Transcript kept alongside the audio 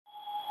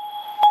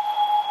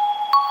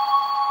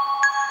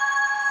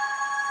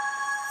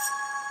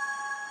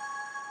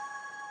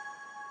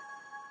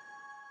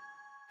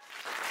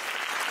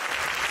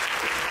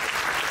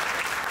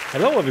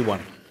Hello,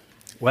 everyone.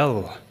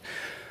 Well,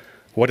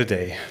 what a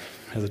day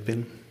has it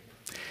been?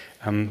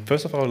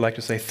 First of all, I'd like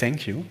to say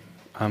thank you.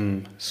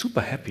 I'm super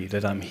happy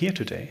that I'm here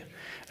today,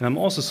 and I'm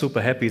also super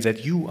happy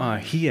that you are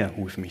here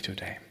with me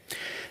today.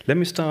 Let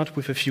me start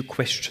with a few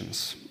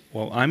questions.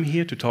 Well, I'm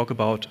here to talk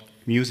about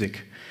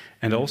music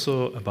and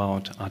also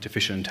about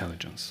artificial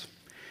intelligence.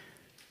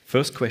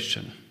 First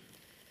question.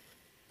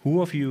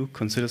 Who of you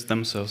considers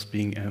themselves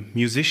being a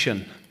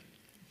musician?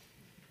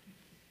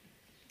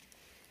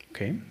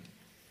 Okay.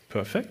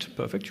 Perfect,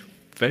 perfect.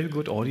 Very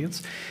good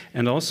audience.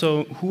 And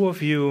also, who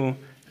of you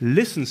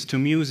listens to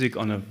music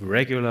on a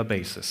regular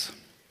basis?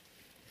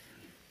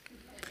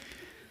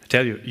 I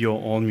tell you, you're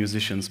all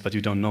musicians, but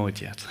you don't know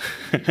it yet.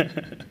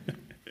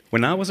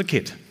 When I was a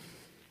kid,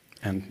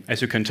 and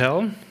as you can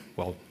tell,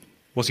 well,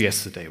 was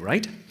yesterday,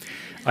 right?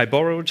 I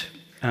borrowed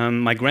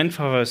my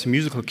grandfather's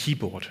musical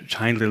keyboard, a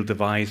tiny little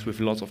device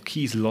with lots of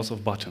keys, lots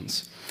of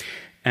buttons.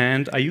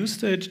 And I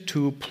used it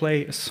to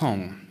play a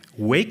song.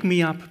 Wake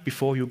Me Up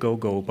Before You Go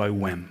Go by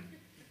Wham.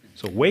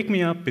 So wake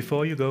me up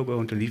before you go go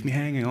and to leave me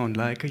hanging on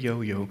like a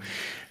yo-yo.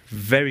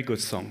 Very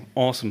good song,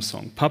 awesome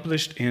song.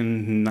 Published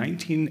in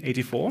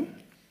 1984.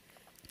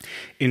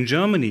 In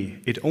Germany,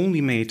 it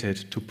only made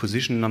it to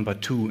position number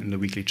 2 in the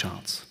weekly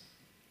charts.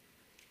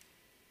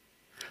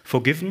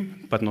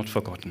 Forgiven, but not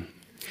forgotten.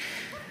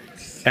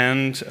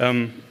 And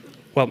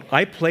well,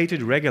 I played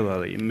it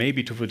regularly,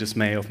 maybe to the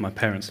dismay of my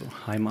parents. So,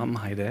 hi mom,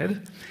 hi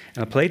dad.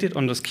 And I played it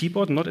on this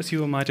keyboard, not as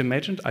you might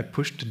imagine, I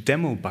pushed the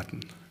demo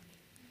button.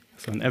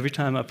 So and every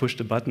time I pushed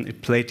the button,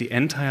 it played the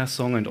entire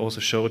song and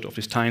also showed of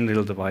this tiny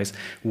little device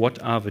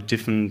what are the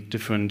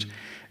different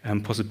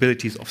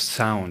possibilities of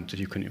sound that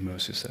you can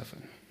immerse yourself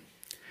in.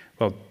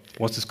 Well,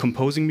 was this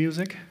composing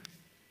music?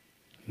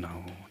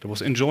 No, there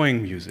was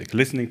enjoying music,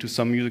 listening to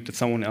some music that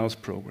someone else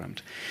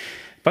programmed.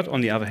 But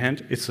on the other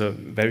hand, it's a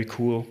very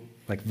cool,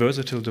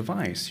 versatile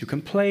device. You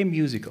can play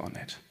music on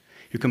it.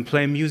 You can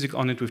play music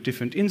on it with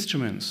different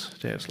instruments.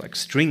 There's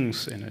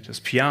strings in it, there's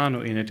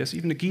piano in it, there's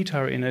even a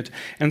guitar in it,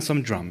 and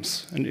some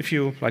drums. And if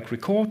you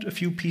record a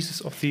few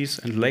pieces of these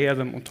and layer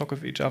them on top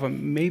of each other,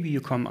 maybe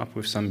you come up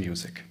with some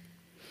music.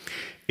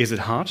 Is it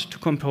hard to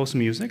compose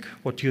music?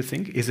 What do you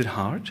think? Is it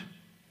hard?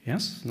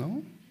 Yes?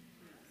 No?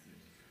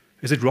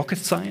 Is it rocket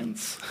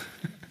science?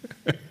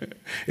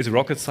 Is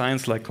rocket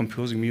science like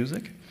composing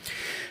music?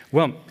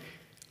 Well,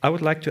 I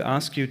would like to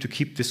ask you to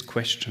keep this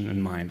question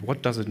in mind.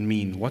 What does it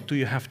mean? What do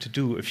you have to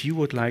do if you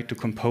would like to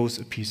compose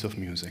a piece of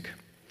music?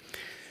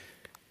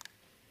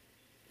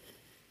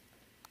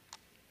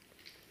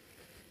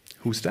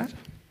 Who's that?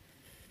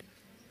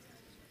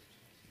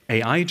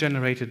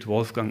 AI-generated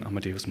Wolfgang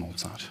Amadeus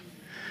Mozart.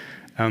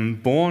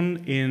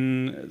 Born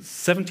in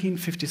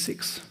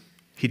 1756.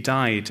 He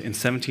died in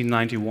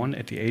 1791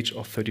 at the age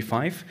of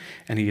 35,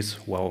 and he is,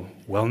 well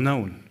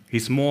known.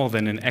 He's more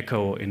than an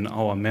echo in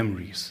our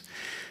memories.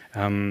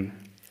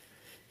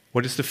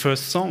 What is the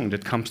first song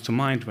that comes to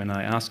mind when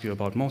I ask you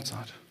about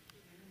Mozart?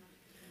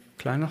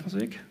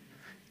 Kleinliedmusik?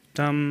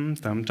 Dum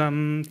dum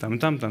dum dum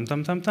dum dum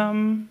dum dum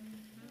dum.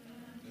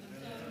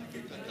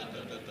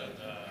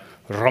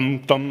 Rum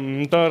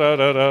dum da da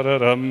da da da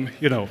dum.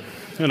 You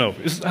know,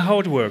 it's how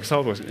it works.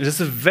 It is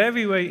a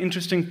very, very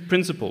interesting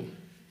principle.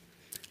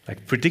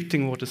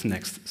 Predicting what is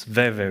next is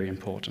very, very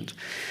important.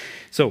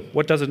 So,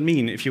 what does it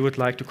mean if you would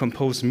like to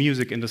compose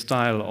music in the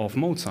style of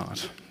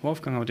Mozart?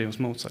 Wolfgang Amadeus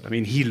Mozart. I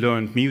mean, he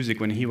learned music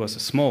when he was a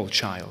small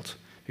child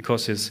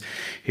because his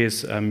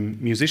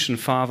musician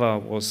father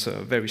was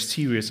very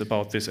serious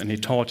about this, and he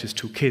taught his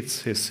two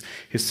kids, his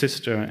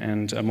sister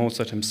and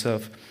Mozart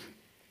himself,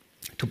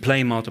 to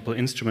play multiple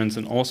instruments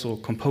and also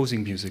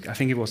composing music. I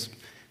think he was,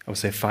 I would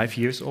say, 5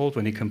 years old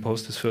when he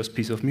composed his first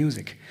piece of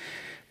music.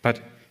 But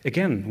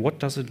again, what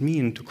does it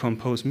mean to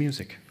compose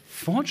music?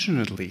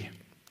 Fortunately,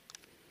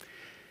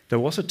 there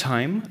was a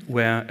time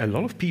where a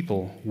lot of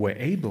people were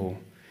able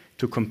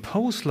to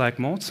compose like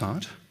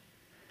Mozart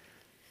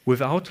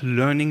without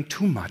learning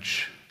too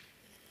much.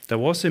 There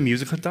was a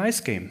musical dice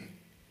game,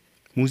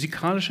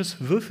 musikalisches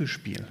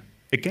Würfelspiel,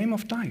 a game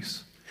of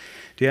dice.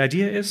 The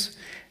idea is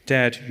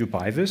that you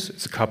buy this,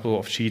 it's a couple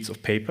of sheets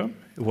of paper.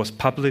 It was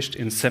published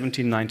in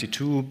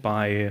 1792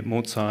 by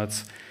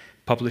Mozart's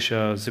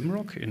publisher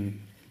Simrock in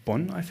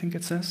Bonn, I think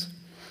it says.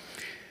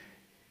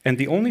 And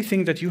the only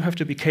thing that you have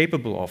to be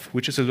capable of,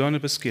 which is a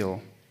learnable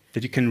skill,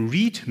 that you can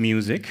read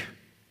music,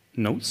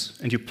 notes,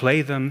 and you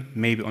play them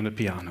maybe on the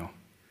piano.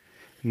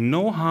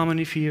 No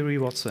harmony theory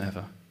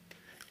whatsoever.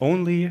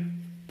 Only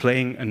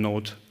playing a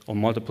note or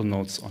multiple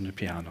notes on the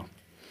piano.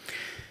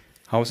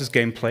 How is this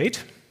game played?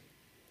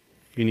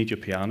 You need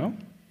your piano,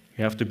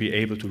 you have to be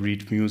able to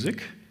read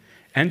music,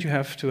 and you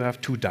have to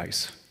have 2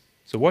 dice.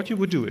 So what you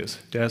would do is,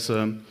 there's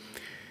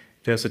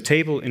a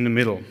table in the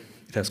middle.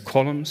 It has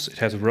columns, it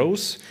has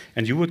rows,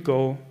 and you would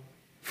go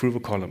through the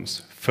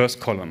columns. First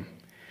column.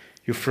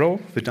 You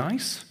throw the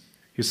dice,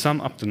 you sum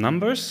up the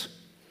numbers,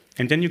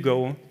 and then you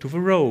go to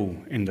the row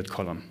in that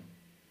column.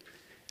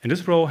 And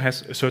this row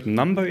has a certain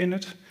number in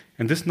it,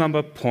 and this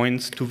number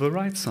points to the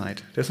right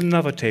side. There's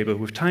another table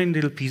with tiny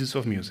little pieces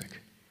of music.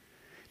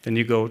 Then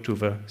you go to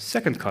the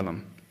second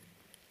column.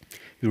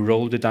 You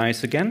roll the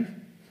dice again.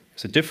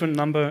 It's a different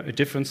number, a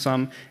different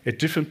sum, a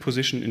different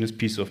position in this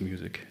piece of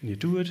music. And you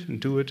do it, and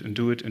do it, and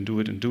do it, and do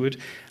it, and do it,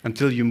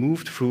 until you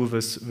move through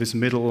this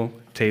middle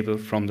table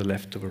from the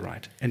left to the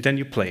right. And then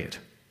you play it.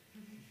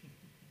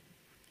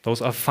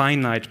 Those are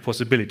finite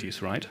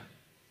possibilities, right?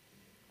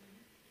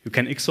 You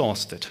can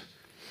exhaust it.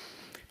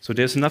 So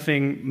there's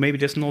nothing, maybe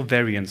there's no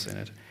variance in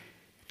it.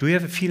 Do you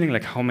have a feeling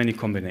like how many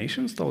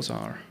combinations those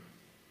are?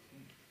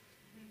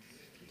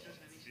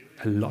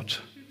 A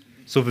lot.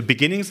 So the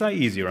beginnings are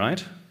easy,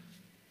 right?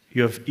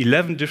 You have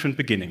 11 different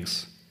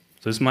beginnings.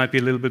 So this might be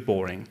a little bit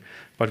boring.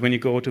 But when you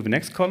go to the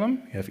next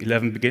column, you have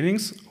 11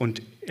 beginnings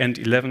and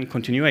 11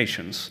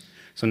 continuations.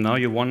 So now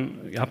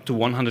you're up to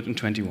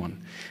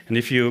 121. And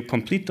if you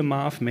complete the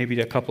math, maybe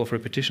there are a couple of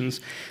repetitions,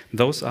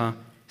 those are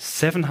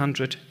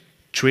 700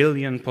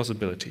 trillion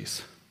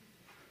possibilities.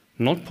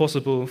 Not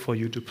possible for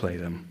you to play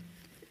them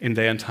in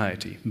their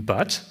entirety.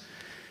 But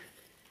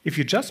if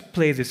you just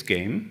play this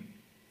game,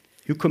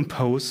 you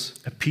compose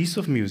a piece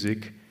of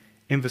music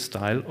in the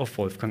style of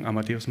Wolfgang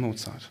Amadeus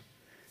Mozart.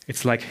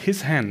 It's like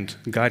his hand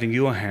guiding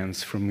your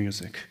hands through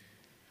music.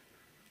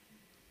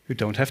 You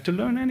don't have to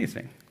learn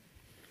anything.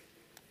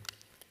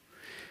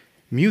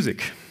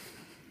 Music.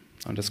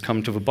 I'll just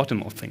come to the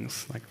bottom of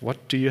things. Like,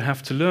 what do you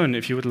have to learn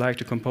if you would like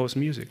to compose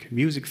music?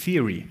 Music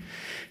theory.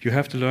 You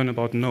have to learn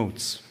about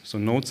notes. So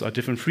notes are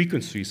different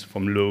frequencies,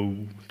 from low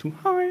to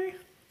high.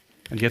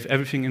 And you have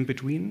everything in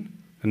between.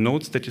 The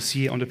notes that you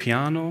see on the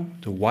piano,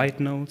 the white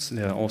notes,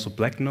 there are also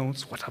black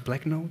notes. What are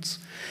black notes?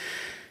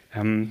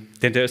 Then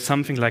there is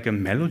something like a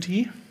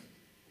melody.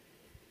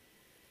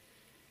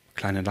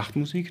 Kleine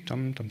Nachtmusik,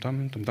 dum, dum,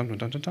 dum, dum, dum,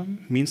 dum, dum,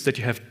 dum, means that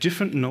you have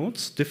different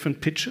notes,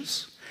 different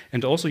pitches,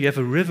 and also you have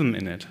a rhythm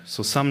in it.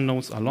 So some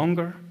notes are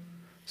longer,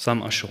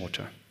 some are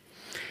shorter.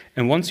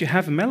 And once you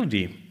have a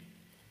melody,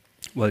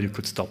 well, you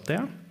could stop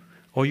there,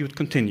 or you would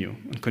continue.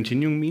 And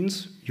continuing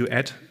means you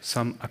add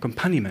some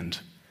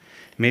accompaniment.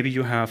 Maybe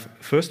you have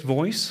first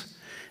voice,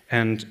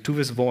 and to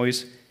this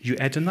voice you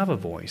add another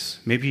voice,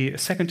 maybe a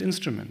second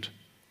instrument,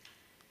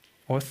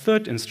 or a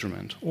third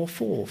instrument, or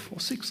fourth, or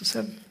sixth, or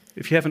seventh.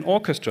 If you have an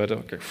orchestra,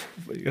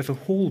 you have a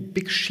whole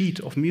big sheet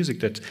of music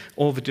that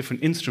all the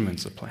different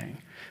instruments are playing,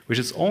 which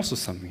is also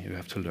something you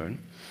have to learn.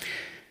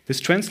 This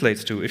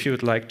translates to, if you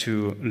would like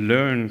to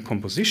learn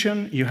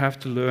composition, you have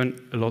to learn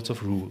a lot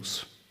of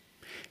rules.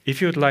 If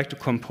you would like to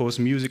compose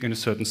music in a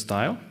certain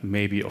style,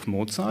 maybe of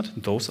Mozart,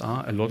 those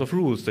are a lot of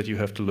rules that you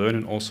have to learn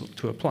and also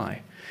to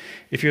apply.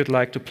 If you would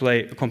like to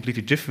play a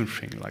completely different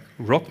thing, like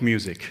rock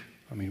music,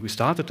 I mean, we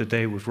started the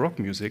day with rock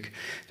music,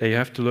 then you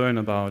have to learn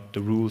about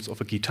the rules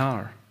of a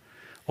guitar,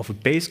 of a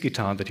bass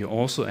guitar that you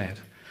also add,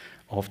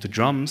 of the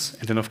drums,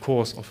 and then of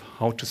course of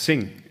how to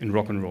sing in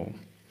rock and roll.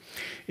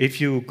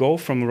 If you go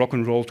from rock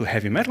and roll to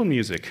heavy metal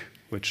music,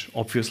 which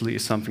obviously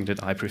is something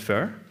that I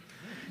prefer,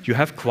 you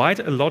have quite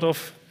a lot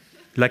of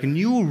like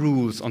new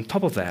rules on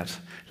top of that,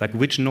 like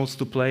which notes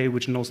to play,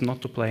 which notes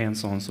not to play, and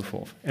so on and so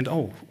forth. And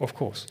oh, of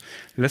course,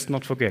 let's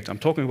not forget, I'm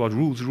talking about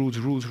rules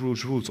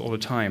all the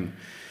time.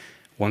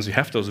 Once you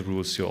have those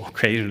rules, you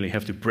occasionally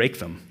have to break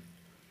them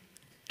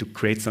to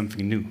create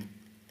something new.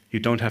 You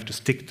don't have to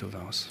stick to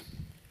those.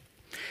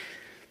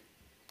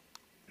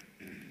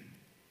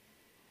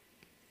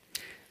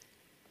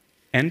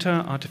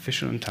 Enter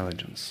artificial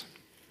intelligence.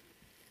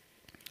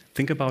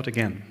 Think about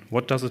again,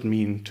 what does it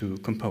mean to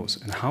compose?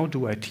 And how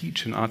do I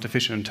teach an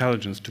artificial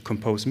intelligence to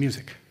compose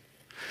music?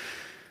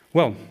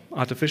 Well,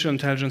 artificial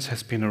intelligence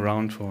has been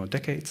around for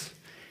decades.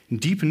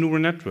 Deep neural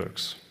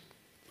networks,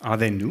 are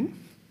they new?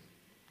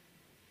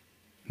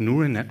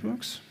 Neural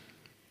networks?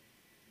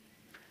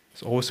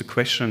 It's always a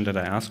question that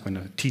I ask when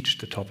I teach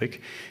the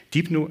topic.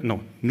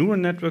 Neural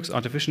networks,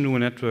 artificial neural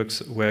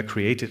networks were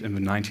created in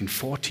the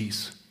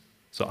 1940s.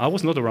 So I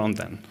was not around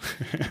then.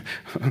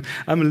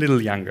 I'm a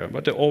little younger,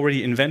 but they're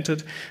already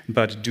invented,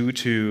 but due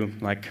to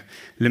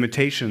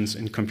limitations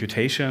in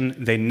computation,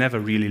 they never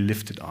really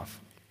lifted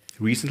off.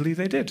 Recently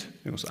they did.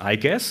 Because I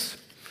guess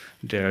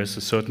there's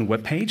a certain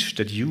web page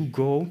that you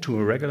go to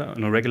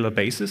on a regular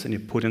basis and you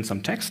put in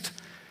some text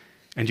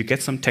and you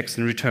get some text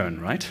in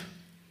return, right?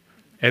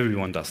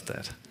 Everyone does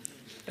that.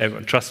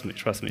 Everyone, trust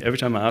me. Every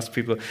time I ask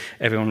people,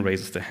 everyone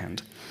raises their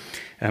hand.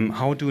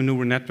 How do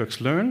neural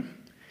networks learn?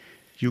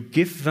 You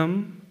give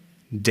them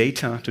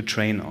data to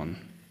train on.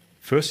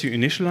 First you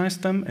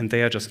initialize them and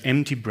they are just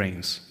empty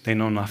brains. They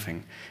know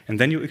nothing. And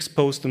then you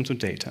expose them to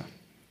data.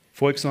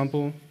 For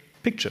example,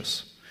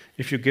 pictures.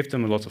 If you give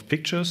them a lot of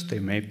pictures, they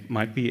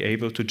might be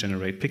able to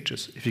generate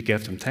pictures. If you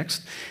give them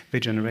text,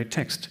 they generate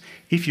text.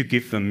 If you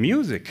give them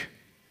music,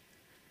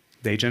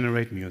 they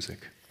generate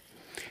music.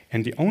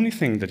 And the only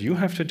thing that you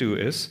have to do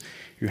is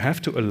you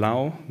have to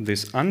allow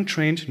this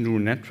untrained neural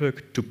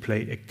network to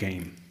play a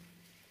game.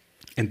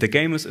 And the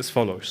game is as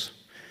follows.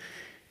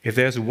 If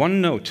there's one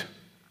note,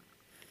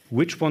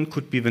 which one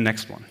could be the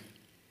next one?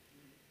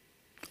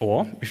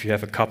 Or, if you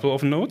have a couple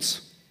of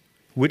notes,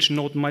 which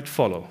note might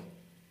follow?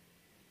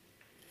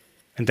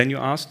 And then you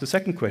ask the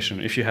second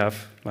question. If you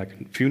have a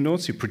few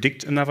notes, you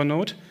predict another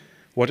note,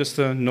 What is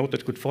the note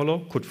that could follow?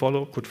 Could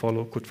follow, could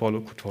follow, could follow,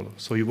 could follow.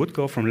 So you would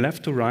go from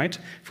left to right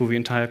through the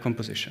entire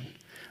composition.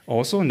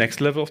 Also,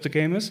 next level of the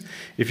game is,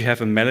 if you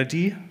have a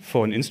melody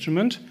for an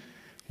instrument,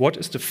 what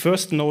is the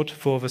first note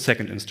for the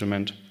second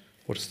instrument?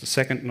 What is the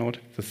second note,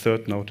 the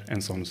third note,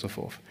 and so on and so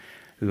forth.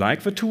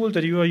 Like the tool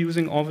that you are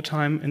using all the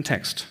time in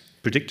text,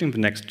 predicting the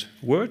next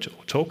word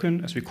or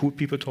token, as we cool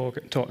people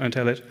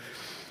tell it,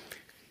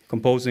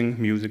 composing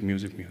music,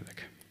 music,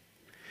 music.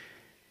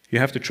 You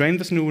have to train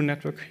this neural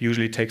network,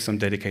 usually take some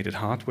dedicated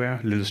hardware,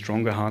 a little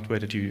stronger hardware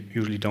that you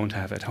usually don't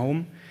have at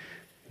home.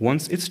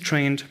 Once it's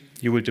trained,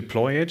 you will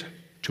deploy it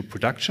to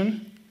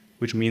production,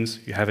 which means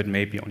you have it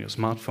maybe on your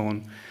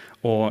smartphone,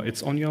 or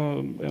it's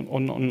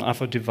on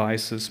other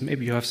devices.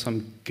 Maybe you have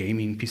some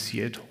gaming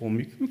PC at home.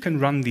 You can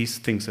run these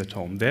things at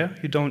home. There,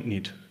 you don't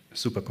need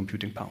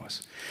supercomputing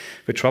powers.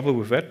 The trouble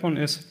with that one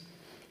is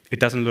it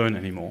doesn't learn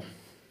anymore.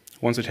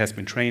 Once it has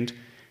been trained,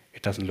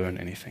 it doesn't learn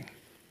anything.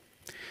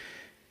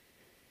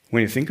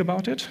 When you think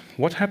about it,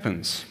 what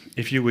happens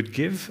if you would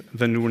give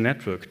the neural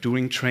network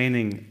during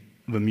training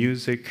the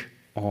music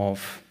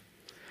of,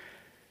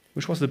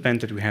 which was the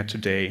band that we had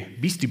today,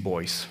 Beastie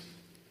Boys?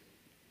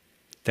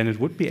 Then it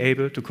would be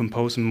able to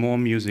compose more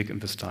music in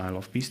the style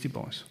of Beastie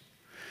Boys.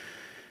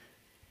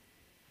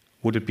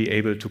 Would it be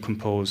able to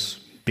compose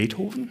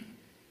Beethoven?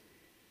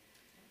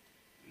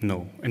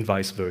 No, and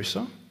vice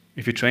versa.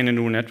 If you train a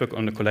neural network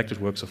on the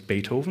collected works of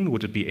Beethoven,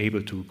 would it be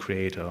able to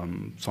create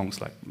songs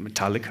like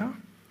Metallica?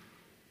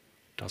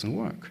 Doesn't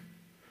work,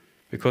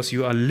 because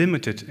you are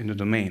limited in the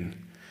domain.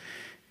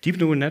 Deep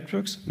neural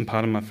networks, and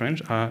pardon my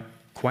French, are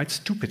quite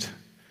stupid,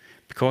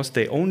 because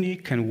they only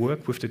can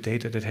work with the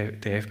data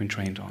that they have been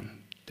trained on.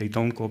 They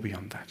don't go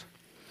beyond that.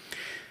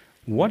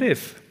 What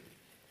if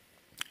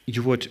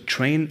you would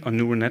train a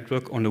neural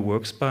network on the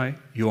works by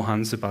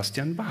Johann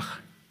Sebastian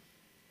Bach?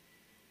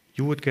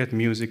 You would get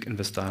music in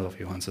the style of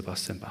Johann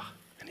Sebastian Bach.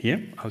 And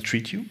here, I'll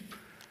treat you.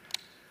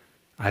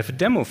 I have a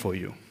demo for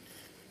you.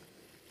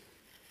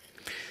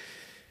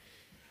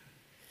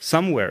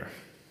 Somewhere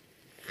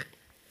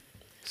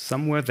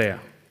there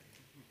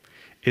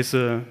is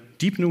a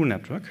deep neural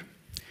network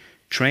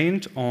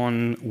trained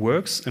on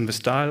works in the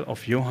style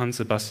of Johann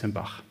Sebastian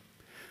Bach.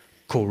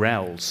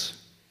 Chorales.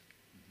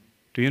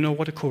 Do you know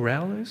what a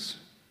chorale is?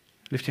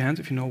 Lift your hands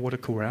if you know what a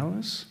chorale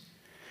is.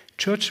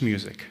 Church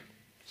music.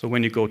 So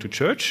when you go to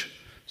church,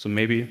 so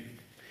maybe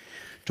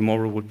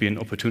tomorrow would be an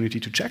opportunity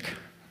to check.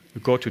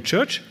 You go to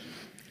church,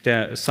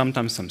 there is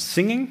sometimes some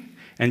singing,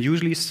 and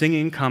usually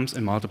singing comes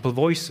in multiple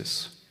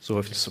voices. So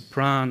if the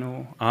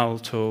soprano,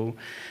 alto,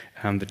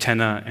 the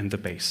tenor, and the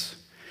bass.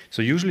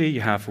 So usually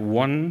you have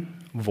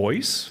one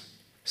voice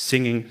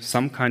singing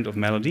some kind of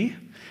melody,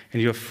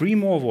 and you have 3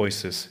 more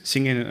voices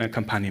singing an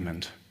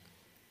accompaniment.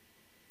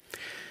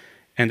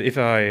 And if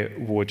I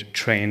would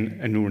train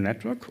a neural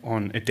network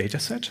on a data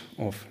set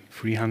of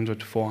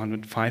 300,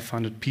 400,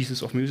 500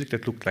 pieces of music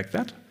that looked like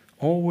that,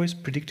 always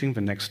predicting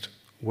the next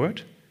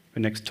word,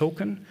 the next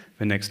token,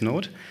 the next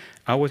note,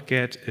 I would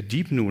get a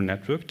deep neural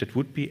network that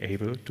would be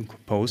able to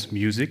compose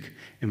music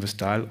in the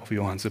style of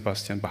Johann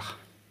Sebastian Bach.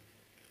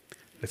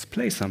 Let's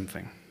play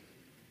something.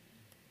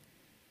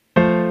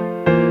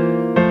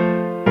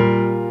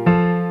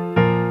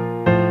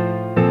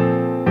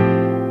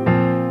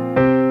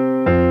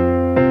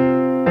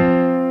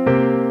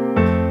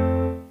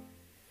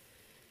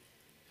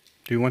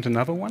 Do you want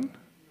another one?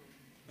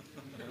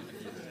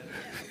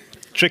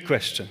 Trick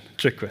question,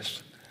 trick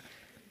question.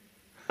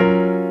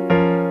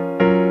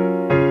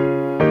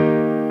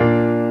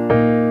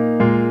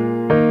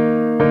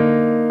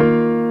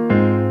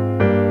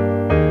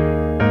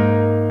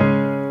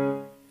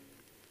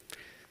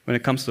 When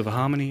it comes to the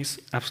harmonies,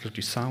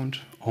 absolutely sound,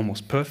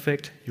 almost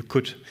perfect. You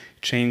could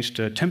change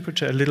the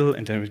temperature a little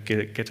and then it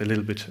would get a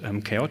little bit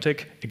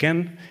chaotic.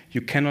 Again,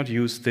 you cannot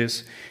use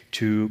this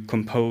to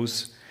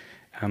compose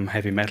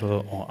heavy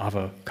metal or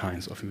other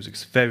kinds of music.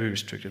 It's very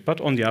restricted. But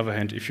on the other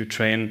hand, if you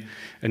train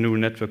a neural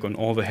network on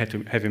all the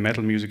heavy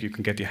metal music you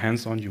can get your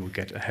hands on, you will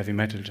get a heavy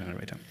metal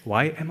generator.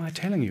 Why am I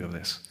telling you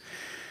this?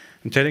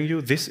 I'm telling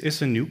you this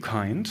is a new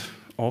kind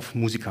of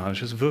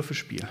musikalisches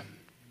Würfelspiel.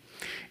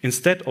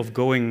 Instead of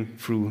going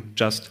through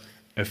just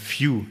a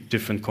few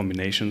different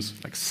combinations,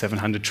 like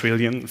 700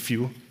 trillion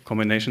few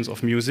combinations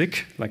of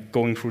music, like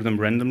going through them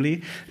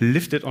randomly,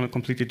 lift it on a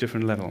completely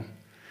different level.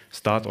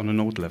 Start on a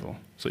note level.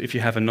 So if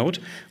you have a note,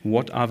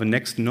 what are the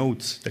next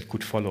notes that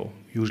could follow?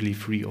 Usually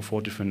 3 or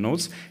 4 different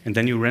notes, and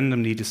then you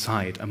randomly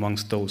decide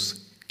amongst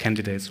those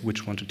candidates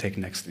which one to take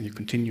next, and you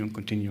continue and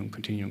continue and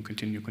continue and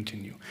continue and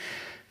continue.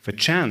 The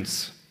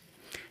chance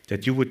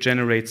that you would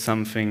generate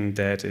something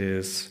that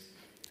is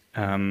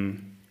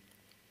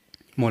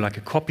more like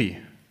a copy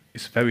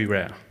is very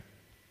rare.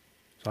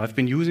 So I've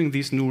been using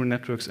these neural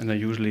networks, and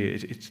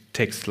it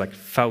takes like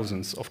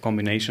thousands of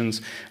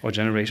combinations or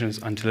generations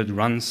until it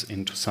runs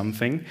into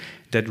something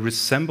that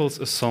resembles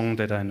a song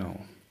that I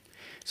know.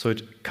 So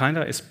it kind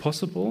of is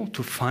possible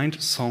to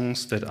find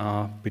songs that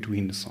are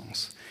between the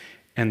songs.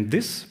 And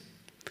this,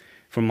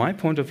 from my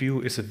point of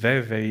view, is a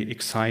very, very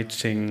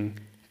exciting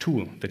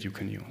tool that you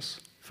can use.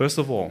 First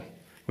of all,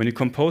 When you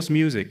compose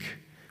music,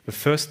 the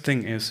first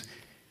thing is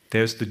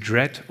there's the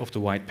dread of the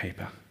white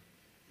paper.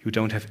 You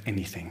don't have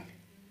anything.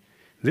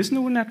 This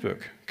neural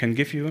network can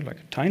give you like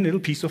a tiny little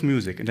piece of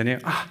music, and then you,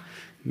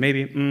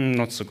 maybe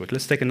not so good.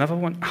 Let's take another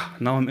one.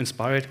 Now I'm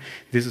inspired.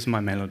 This is my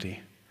melody.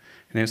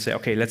 And then you say,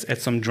 okay, let's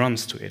add some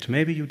drums to it.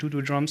 Maybe you do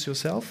the drums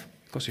yourself,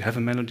 because you have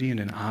a melody and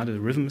then the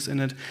rhythm is in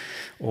it,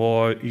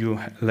 or you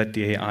let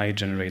the AI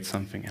generate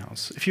something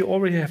else. If you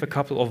already have a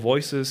couple of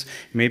voices,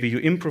 maybe you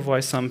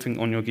improvise something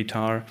on your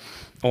guitar,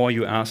 or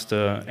you ask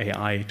the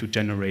AI to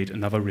generate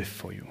another riff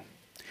for you.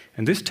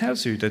 And this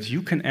tells you that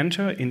you can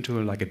enter into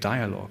like a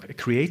dialogue, a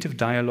creative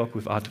dialogue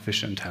with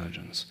artificial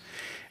intelligence.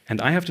 And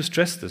I have to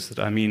stress this, that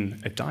I mean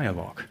a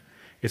dialogue.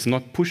 It's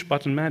not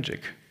push-button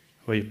magic,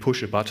 where you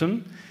push a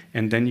button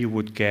and then you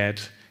would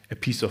get a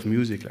piece of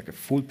music, like a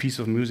full piece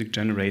of music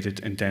generated,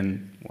 and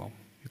then, well,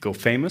 you go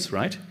famous,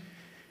 right?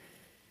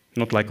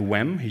 Not like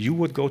Wham! You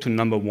would go to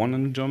 #1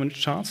 in the German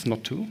charts,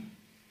 not 2.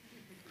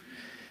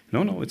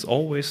 No, it's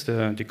always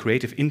the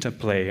creative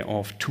interplay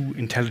of two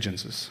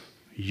intelligences.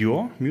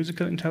 Your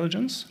musical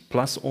intelligence,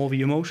 plus all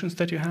the emotions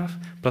that you have,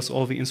 plus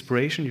all the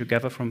inspiration you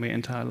gather from your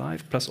entire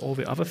life, plus all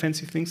the other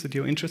fancy things that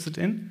you're interested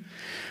in,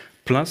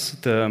 plus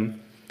the,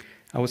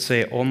 I would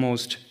say,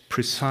 almost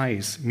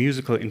precise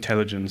musical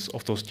intelligence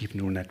of those deep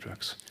neural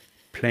networks,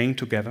 playing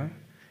together,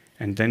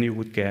 and then you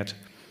would get,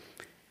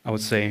 I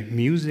would say,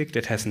 music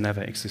that has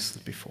never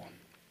existed before.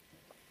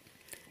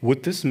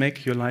 Would this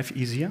make your life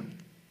easier?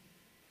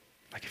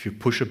 Like if you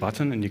push a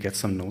button and you get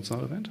some notes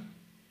out of it?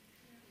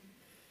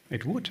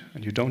 It would,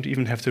 and you don't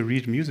even have to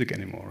read music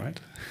anymore, right?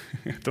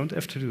 You don't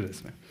have to do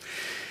this, man.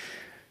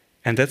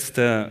 And that's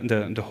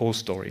the whole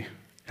story.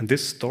 And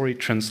this story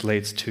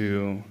translates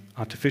to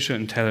artificial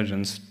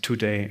intelligence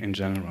today in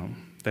general.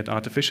 That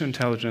artificial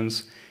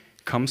intelligence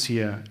comes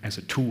here as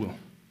a tool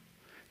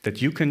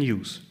that you can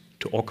use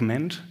to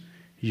augment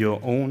your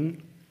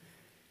own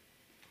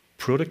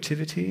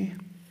productivity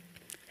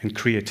and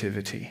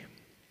creativity.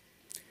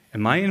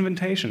 And my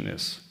invitation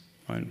is,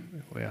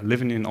 we are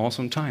living in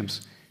awesome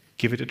times,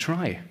 give it a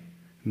try.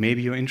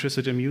 Maybe you're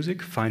interested in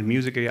music, find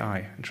Music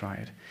AI and try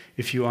it.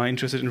 If you are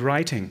interested in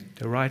writing,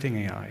 there are writing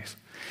AIs.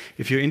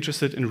 If you're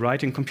interested in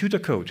writing computer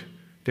code,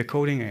 there are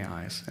coding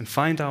AIs. And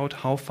find out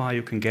how far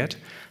you can get,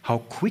 how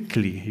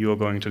quickly you are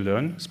going to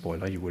learn.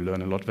 Spoiler, you will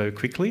learn a lot very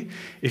quickly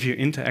if you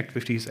interact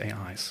with these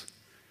AIs.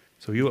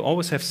 So you will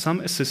always have some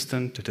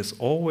assistant that is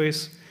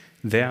always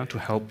there to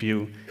help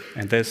you,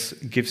 and this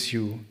gives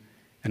you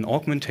an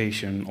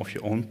augmentation of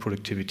your own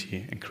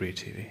productivity and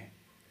creativity.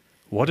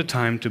 What a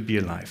time to be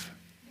alive.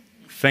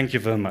 Thank you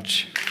very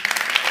much.